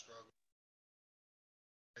 You struggle.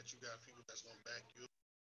 That you got people that's gonna back you.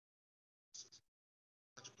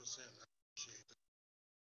 100%. I appreciate that.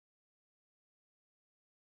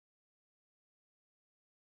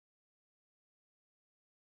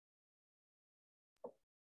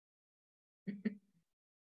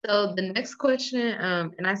 So the next question,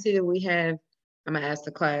 and I see that we have, I'm gonna ask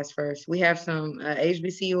the class first. We have some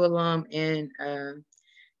HBCU alum and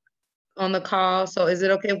on the call. So is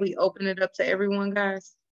it okay if we open it up to everyone,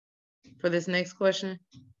 guys, for this next question?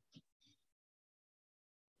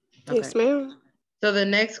 Yes, ma'am. So the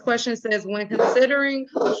next question says, when considering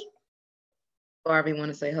Barbie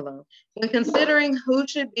want to say hello. When considering who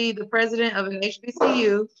should be the president of an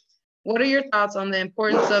HBCU, what are your thoughts on the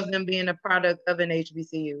importance of them being a product of an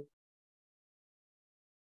HBCU?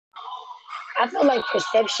 I feel like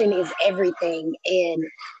perception is everything and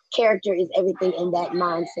character is everything in that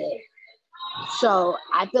mindset. So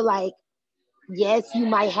I feel like, yes, you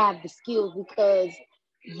might have the skills because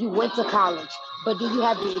you went to college, but do you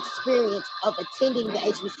have the experience of attending the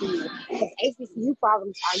HBCU? Because HBCU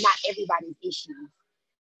problems are not everybody's issues.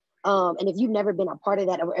 And if you've never been a part of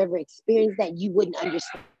that or ever experienced that, you wouldn't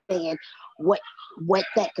understand what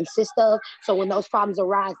that consists of. So when those problems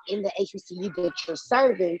arise in the HBCU that you're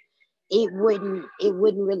serving, it wouldn't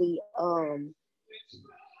really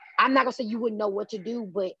I'm not gonna say you wouldn't know what to do,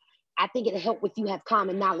 but I think it'll help if you have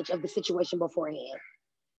common knowledge of the situation beforehand.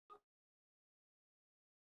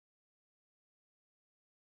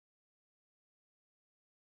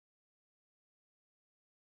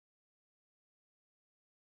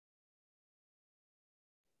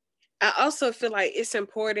 I also feel like it's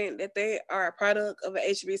important that they are a product of an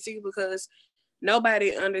HBCU because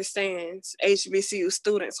nobody understands HBCU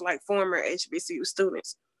students like former HBCU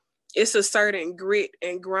students. It's a certain grit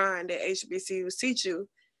and grind that HBCUs teach you.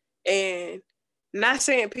 And not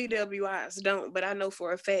saying PWIs don't, but I know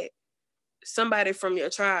for a fact somebody from your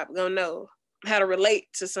tribe gonna know how to relate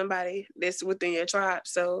to somebody that's within your tribe.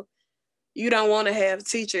 So you don't want to have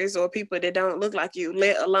teachers or people that don't look like you,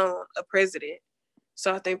 let alone a president.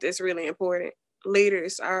 So I think that's really important.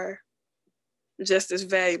 Leaders are just as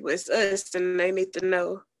valuable as us, and they need to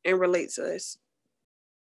know and relate to us.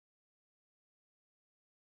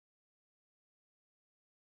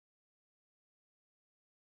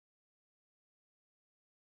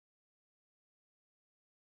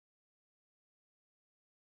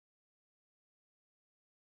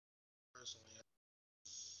 Personally,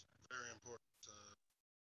 it's very important to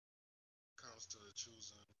comes to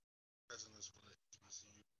choosing presidents for the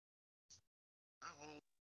HBCU. Not only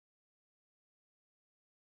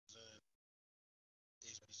in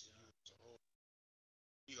HBCU as a whole,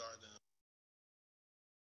 we are the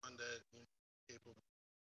one that capable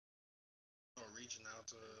of reaching out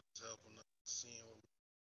to help them, seeing what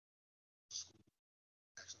the school,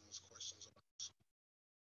 asking us questions about the school,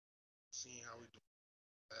 seeing how we do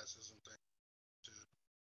classes and things, to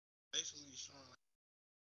basically showing like,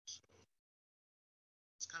 so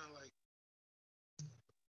it's kind of like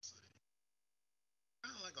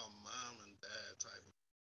a mom and dad type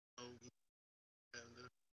of, and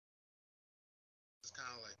it's kind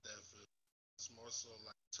of like that for, it's more so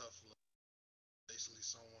like tough love, basically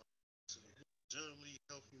someone to generally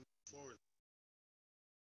help you move forward,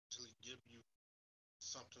 actually give you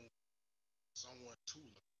something, someone to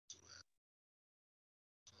look to at.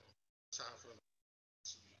 So that's how I feel.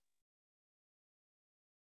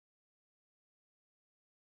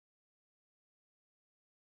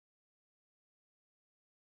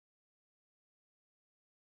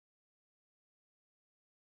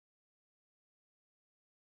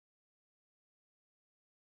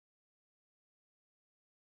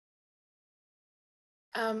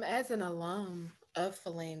 As an alum of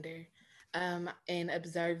Philander, and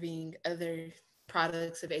observing other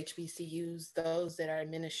products of HBCUs, those that are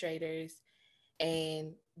administrators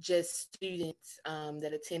and just students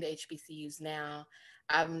that attend HBCUs now,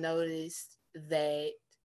 I've noticed that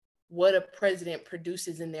what a president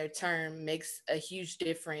produces in their term makes a huge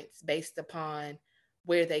difference based upon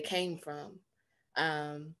where they came from.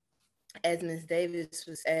 Um, as Ms. Davis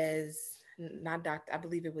was, as not Doctor, I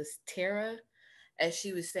believe it was Tara, as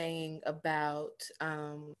she was saying about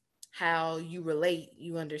how you relate,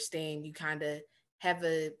 you understand, you kind of have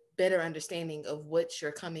a better understanding of what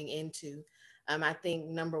you're coming into. I think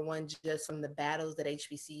number one, just from the battles that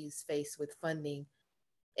HBCUs face with funding,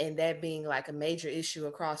 and that being like a major issue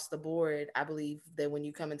across the board, I believe that when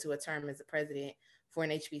you come into a term as a president for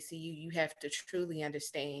an HBCU, you have to truly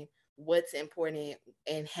understand what's important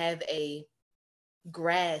and have a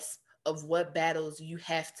grasp of what battles you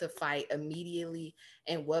have to fight immediately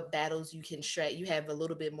and what battles you can you have a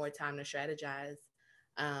little bit more time to strategize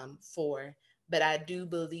for. But I do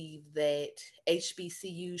believe that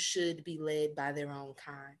HBCU should be led by their own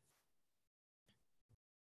kind.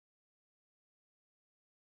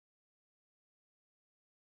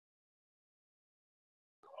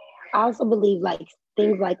 I also believe like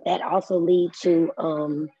things like that also lead to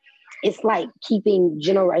it's like keeping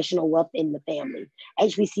generational wealth in the family.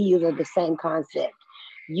 HBCUs are the same concept.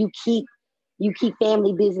 You keep you keep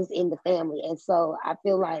family business in the family. And so I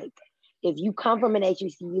feel like if you come from an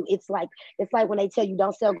HBCU, it's like when they tell you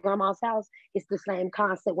don't sell grandma's house. It's the same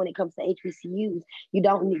concept when it comes to HBCUs. You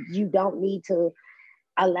don't need to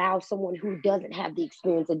allow someone who doesn't have the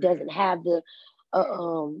experience or doesn't have the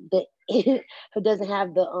who doesn't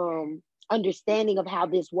have the understanding of how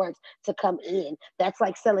this works to come in. That's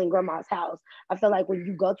like selling grandma's house. I feel like when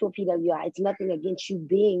you go to a PWI, it's nothing against you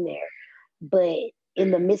being there, but in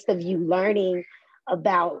the midst of you learning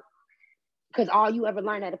about, because all you ever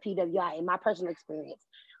learn at a PWI, in my personal experience,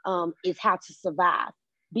 is how to survive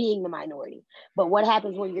being the minority. But what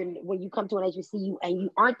happens when you come to an HBCU and you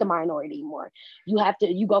aren't the minority anymore?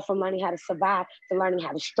 You go from learning how to survive to learning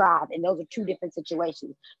how to strive, and those are two different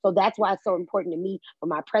situations. So that's why it's so important to me for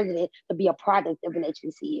my president to be a product of an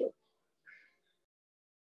HBCU.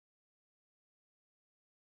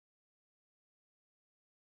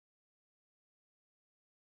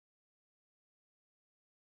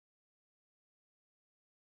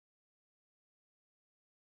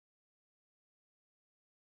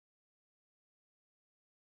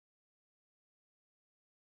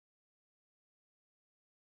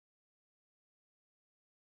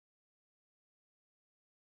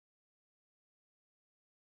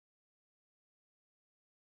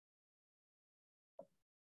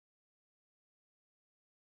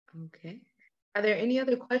 Okay. Are there any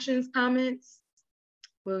other questions, comments?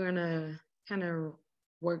 We're gonna kind of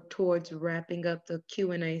work towards wrapping up the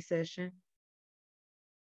Q&A session.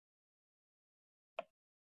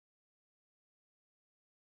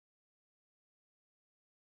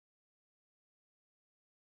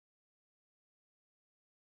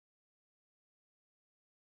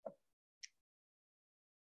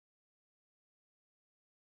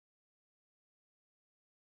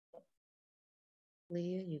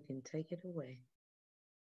 Leah, you can take it away.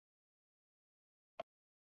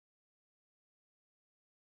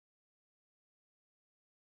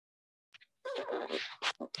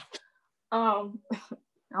 I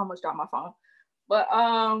almost dropped my phone. But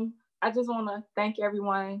I just want to thank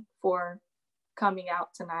everyone for coming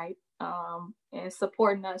out tonight and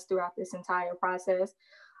supporting us throughout this entire process.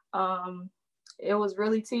 It was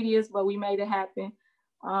really tedious, but we made it happen.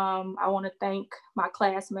 I want to thank my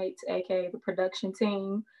classmates, aka the production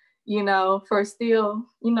team, for still,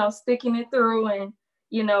 sticking it through and,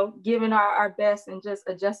 giving our best and just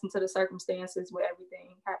adjusting to the circumstances with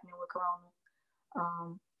everything happening with Corona.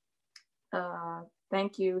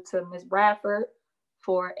 Thank you to Ms. Bradford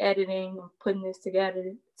for editing and putting this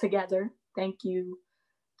together. Thank you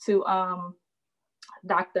to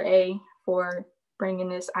Dr. A for bringing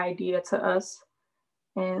this idea to us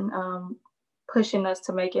and pushing us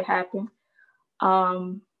to make it happen.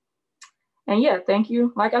 And yeah, thank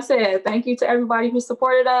you. Like I said, thank you to everybody who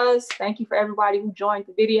supported us. Thank you for everybody who joined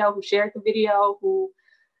the video, who shared the video, who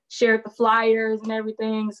shared the flyers and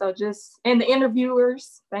everything. So and the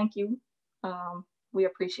interviewers, thank you. We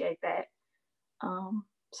appreciate that.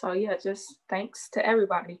 So yeah, just thanks to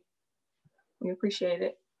everybody. We appreciate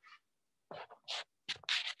it.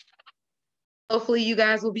 Hopefully you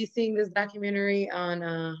guys will be seeing this documentary on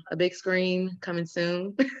a big screen coming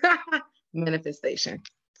soon. Manifestation.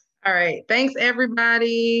 All right, thanks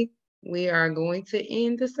everybody. We are going to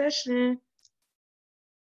end the session.